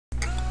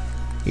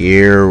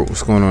Yeah,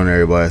 what's going on,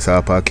 everybody? It's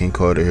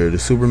iPodKingCarter here, the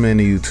Superman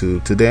of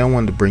YouTube. Today I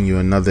wanted to bring you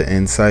another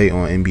insight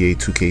on NBA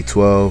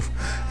 2K12.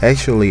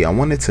 Actually, I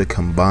wanted to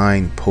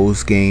combine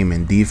post-game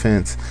and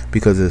defense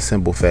because of the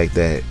simple fact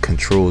that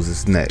controls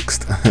is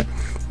next.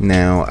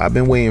 Now, I've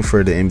been waiting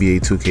for the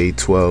NBA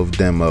 2K12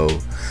 demo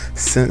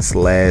since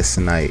last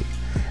night.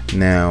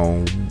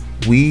 Now,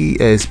 we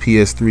as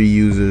PS3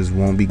 users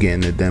won't be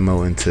getting the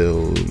demo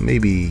until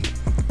maybe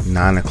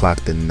 9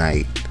 o'clock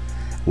tonight,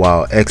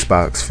 while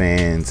Xbox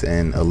fans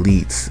and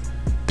elites,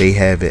 they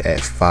have it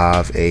at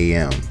 5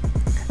 a.m.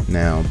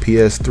 Now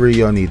PS3,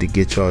 y'all need to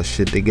get y'all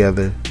shit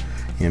together. You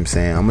know what I'm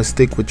saying? I'm gonna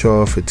stick with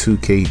y'all for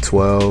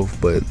 2K12,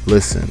 but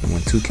listen,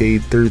 when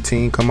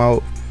 2K13 come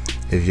out,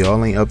 if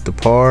y'all ain't up to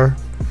par,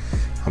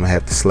 I'm gonna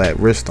have to slap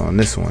wrist on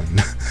this one.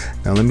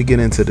 Now let me get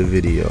into the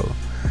video.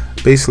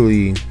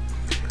 Basically,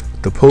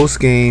 the post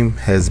game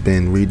has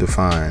been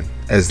redefined,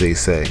 as they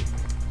say.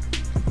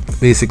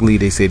 Basically,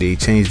 they say they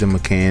changed the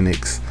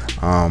mechanics.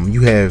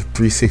 You have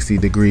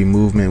 360-degree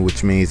movement,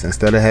 which means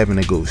instead of having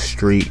to go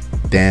straight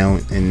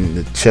down in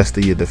the chest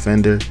of your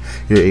defender,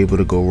 you're able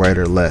to go right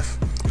or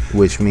left,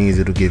 which means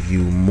it'll give you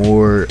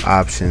more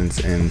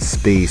options and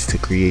space to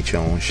create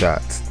your own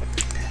shots.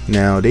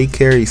 Now, they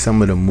carry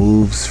some of the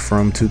moves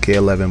from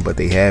 2K11, but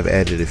they have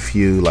added a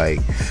few,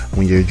 like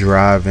when you're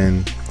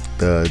driving,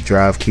 the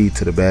drive key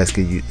to the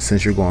basket,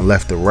 since you're going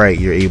left to right,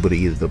 you're able to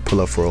either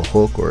pull up for a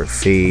hook or a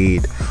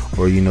fade,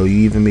 or you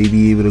even may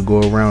be able to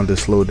go around the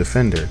slow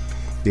defender.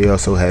 They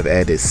also have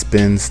added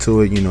spins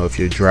to it. If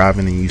you're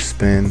driving and you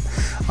spin,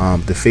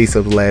 the face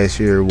up last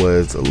year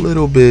was a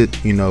little bit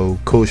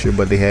kosher,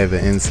 but they have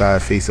an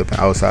inside face up and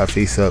outside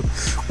face up,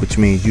 which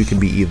means you can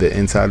be either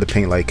inside the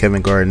paint like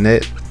Kevin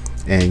Garnett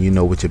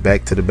and with your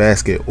back to the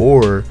basket,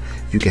 or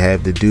you can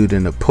have the dude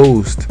in the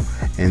post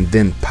and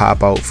then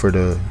pop out for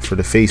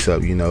the face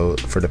up,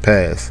 for the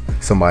pass,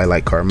 somebody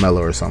like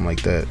Carmelo or something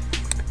like that.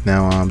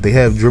 Now they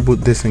have dribble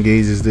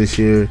disengages this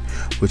year,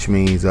 which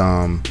means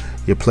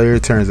your player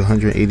turns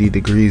 180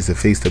 degrees to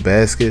face the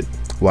basket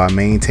while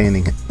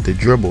maintaining the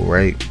dribble,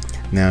 right?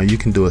 Now you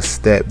can do a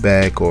step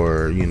back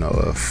or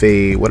a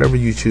fade, whatever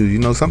you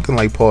choose, something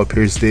like Paul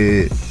Pierce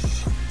did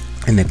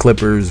in the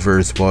Clippers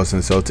versus Boston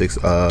Celtics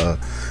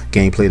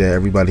gameplay that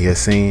everybody has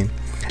seen.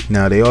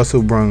 Now they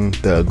also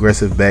brought the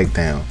aggressive back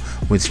down,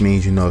 which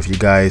means if your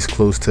guy is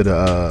close to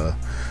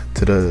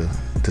the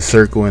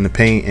circle in the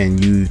paint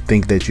and you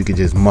think that you could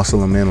just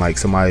muscle him in like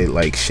somebody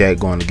like Shaq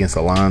going against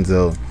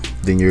Alonzo,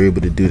 then you're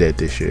able to do that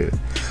this year.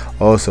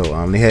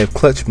 Also, they have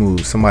clutch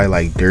moves, somebody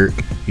like Dirk,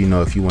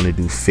 if you want to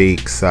do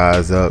fake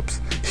size ups,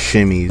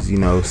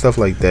 shimmies, stuff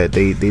like that.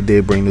 They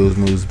did bring those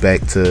moves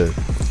back to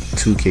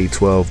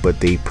 2K12, but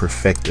they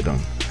perfected them.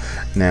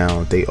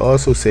 Now they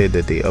also said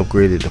that they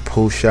upgraded the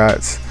post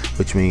shots,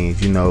 which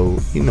means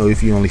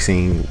if you only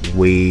seen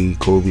Wade,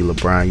 Kobe,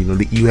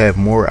 LeBron, you have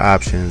more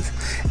options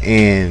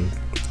and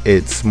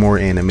it's more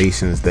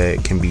animations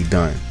that can be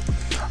done.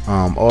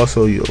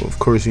 Also, of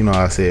course,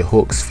 I said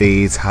hooks,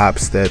 fades, hop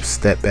steps,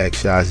 step back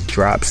shots,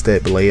 drop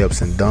step,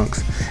 layups, and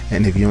dunks.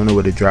 And if you don't know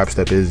what a drop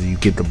step is, you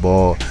get the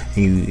ball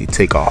and you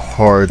take a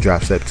hard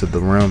drop step to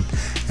the rim.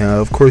 And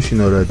of course,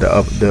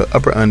 the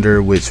upper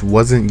under, which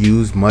wasn't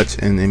used much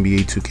in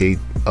NBA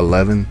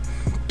 2K11.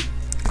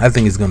 I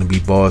think it's going to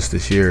be boss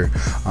this year.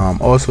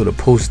 Also, the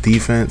post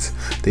defense,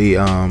 they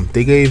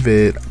gave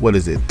it,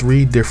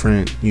 3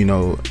 different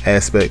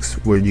aspects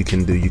where you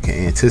can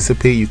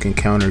anticipate, you can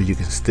counter, you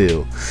can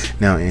steal.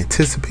 Now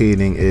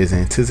anticipating is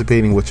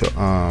anticipating what your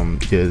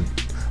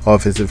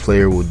offensive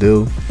player will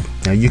do.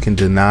 Now you can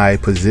deny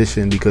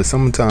position, because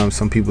sometimes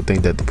some people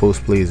think that the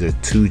post plays are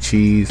too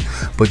cheese,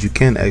 but you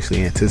can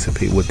actually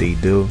anticipate what they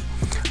do.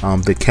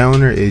 The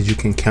counter is you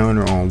can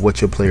counter on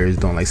what your player is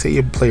doing. Like say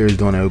your player is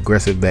doing an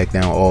aggressive back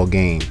down all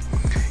game,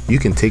 you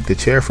can take the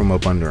chair from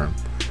up under him.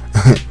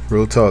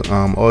 Real talk.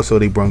 Also,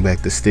 they brought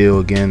back the steal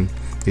again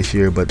this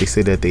year, but they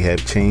say that they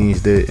have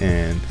changed it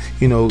and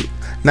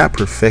not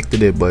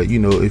perfected it, but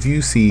if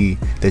you see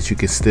that you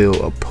can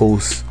steal a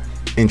post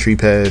entry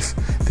pass,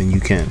 then you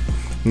can.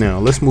 Now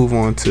let's move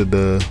on to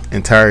the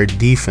entire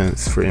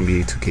defense for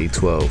NBA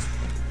 2K12.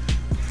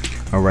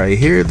 Alright,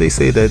 here they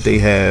say that they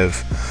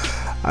have,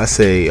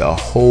 a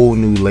whole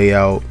new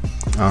layout.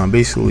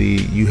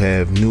 Basically you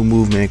have new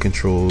movement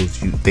controls.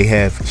 They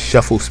have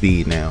shuffle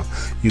speed now.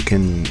 You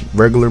can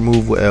regular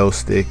move with L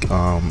stick,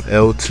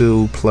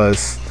 L2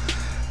 plus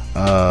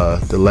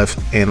the left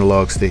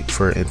analog stick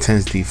for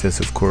intense defense,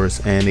 of course,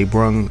 and they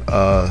brung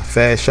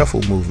fast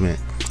shuffle movement.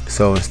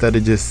 So instead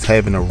of just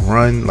having to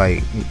run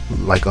like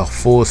a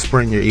full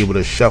sprint, you're able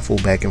to shuffle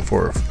back and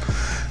forth.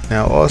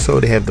 Now also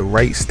they have the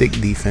right stick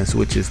defense,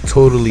 which is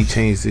totally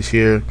changed this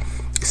year.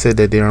 It said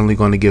that they're only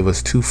going to give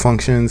us 2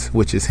 functions,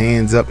 which is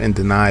hands up and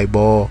deny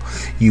ball.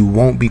 You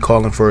won't be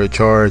calling for a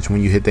charge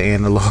when you hit the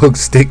analog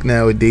stick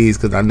nowadays,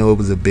 because I know it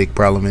was a big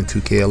problem in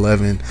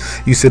 2K11.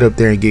 You sit up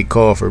there and get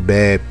called for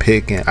bad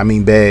pick and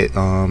bad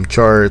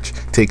charge,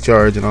 take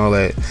charge and all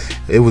that.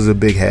 It was a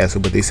big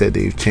hassle, but they said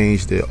they've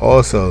changed it.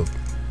 Also,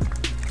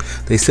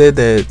 they said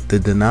that the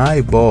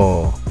deny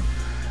ball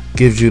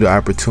gives you the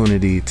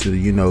opportunity to,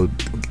 you know,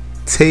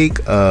 take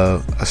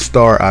a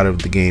star out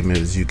of the game,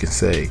 as you can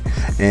say.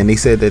 And they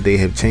said that they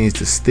have changed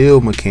the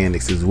steal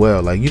mechanics as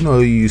well. Like, you know,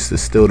 you used to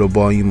steal the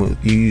ball, you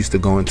used to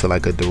go into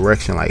like a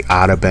direction like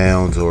out of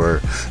bounds or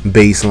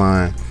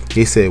baseline.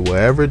 They said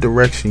wherever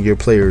direction your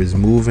player is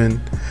moving,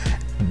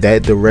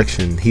 that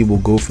direction he will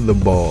go for the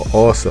ball.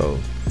 Also,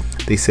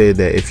 they said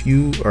that if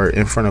you are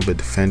in front of a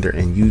defender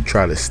and you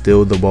try to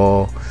steal the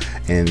ball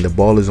and the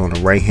ball is on the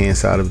right hand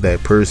side of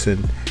that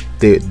person,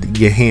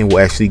 your hand will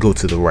actually go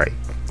to the right.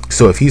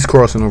 So if he's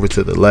crossing over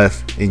to the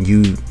left and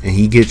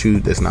he gets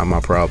you, that's not my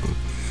problem.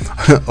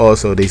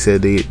 Also, they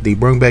said they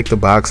bring back the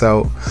box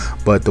out,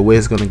 but the way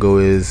it's going to go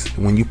is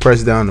when you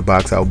press down the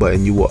box out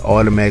button, you will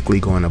automatically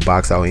go into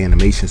box out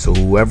animation, so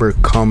whoever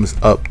comes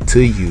up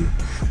to you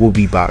will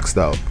be boxed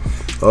out.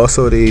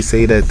 Also, they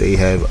say that they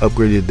have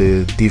upgraded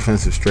the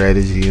defensive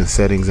strategy and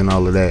settings and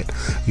all of that.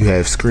 You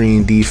have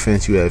screen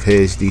defense, you have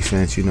hedge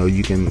defense. You know,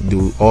 you can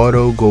do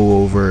auto,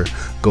 go over,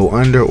 go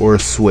under, or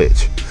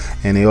switch.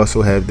 And they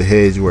also have the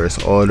hedge where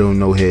it's auto,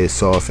 no hedge,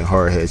 soft, and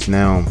hard hedge.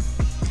 Now,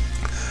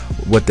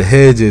 what the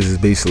hedge is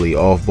basically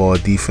off ball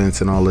defense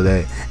and all of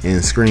that,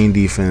 and screen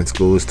defense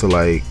goes to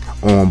like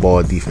on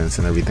ball defense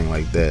and everything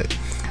like that.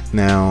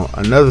 Now,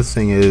 another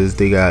thing is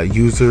they got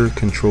user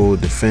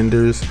controlled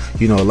defenders.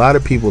 You know, a lot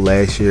of people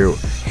last year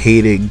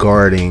hated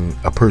guarding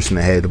a person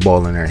that had the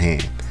ball in their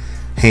hand.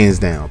 Hands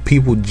down,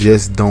 people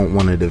just don't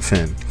want to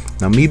defend.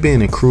 Now, me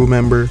being a crew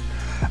member,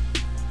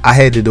 I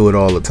had to do it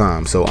all the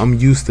time, so I'm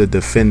used to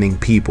defending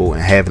people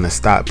and having to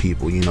stop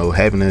people, you know,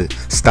 having to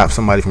stop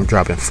somebody from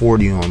dropping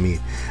 40 on me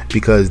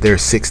because they're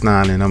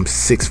 6'9" and I'm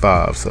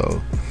 6'5".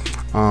 So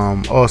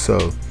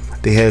also,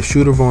 they have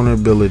shooter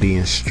vulnerability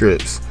and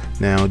strips.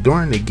 Now,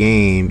 during the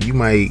game, you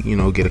might, you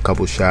know, get a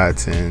couple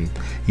shots and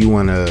you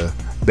want to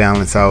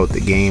balance out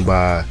the game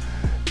by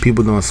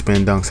people doing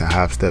spin dunks and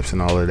hop steps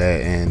and all of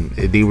that, and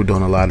they were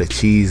doing a lot of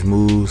cheese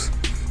moves.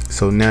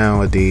 So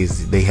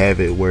nowadays they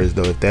have it whereas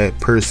though if that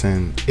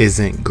person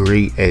isn't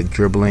great at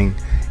dribbling,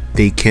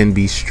 they can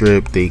be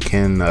stripped. They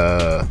can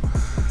I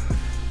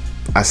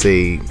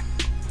say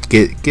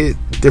get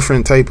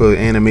different type of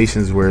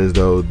animations whereas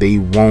though they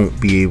won't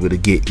be able to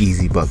get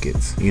easy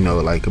buckets, you know,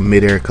 like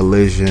mid-air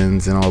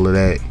collisions and all of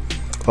that.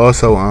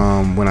 Also,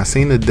 when I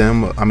seen the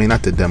demo, I mean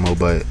not the demo,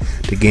 but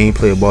the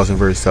gameplay of Boston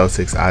vs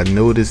Celtics, I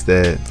noticed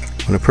that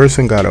when a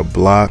person got a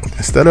block,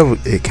 instead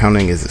of it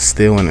counting as a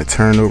steal and a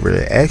turnover,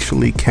 it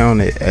actually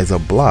counted as a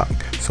block.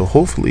 So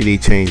hopefully they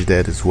changed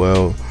that as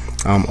well.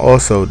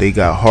 Also, they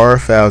got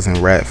hard fouls and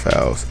rat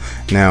fouls.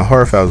 Now,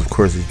 hard fouls, of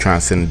course, is trying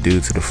to send a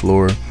dude to the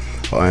floor.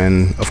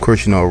 And of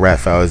course, you know, a rat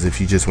foul is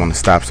if you just want to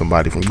stop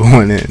somebody from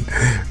going in.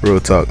 Real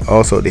talk.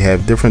 Also, they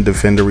have different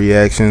defender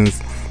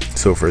reactions.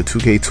 So for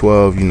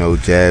 2K12, you know,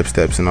 jab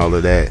steps and all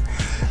of that,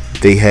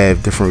 they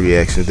have different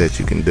reactions that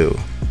you can do.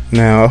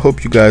 Now, I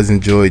hope you guys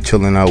enjoyed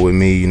chilling out with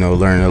me, you know,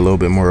 learning a little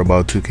bit more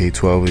about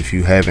 2K12 if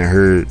you haven't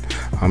heard.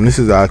 This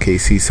is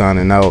IKC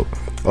signing out.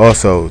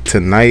 Also,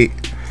 tonight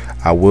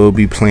I will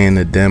be playing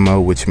the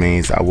demo, which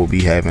means I will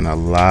be having a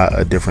lot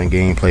of different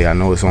gameplay. I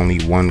know it's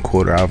only one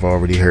quarter I've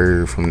already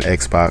heard from the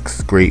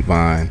Xbox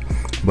grapevine,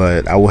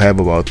 but I will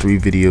have about 3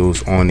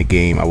 videos on the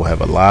game. I will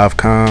have a live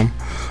comm,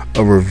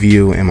 a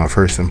review, and my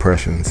first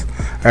impressions.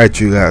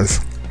 Alright, you guys,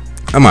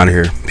 I'm out of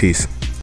here. Peace.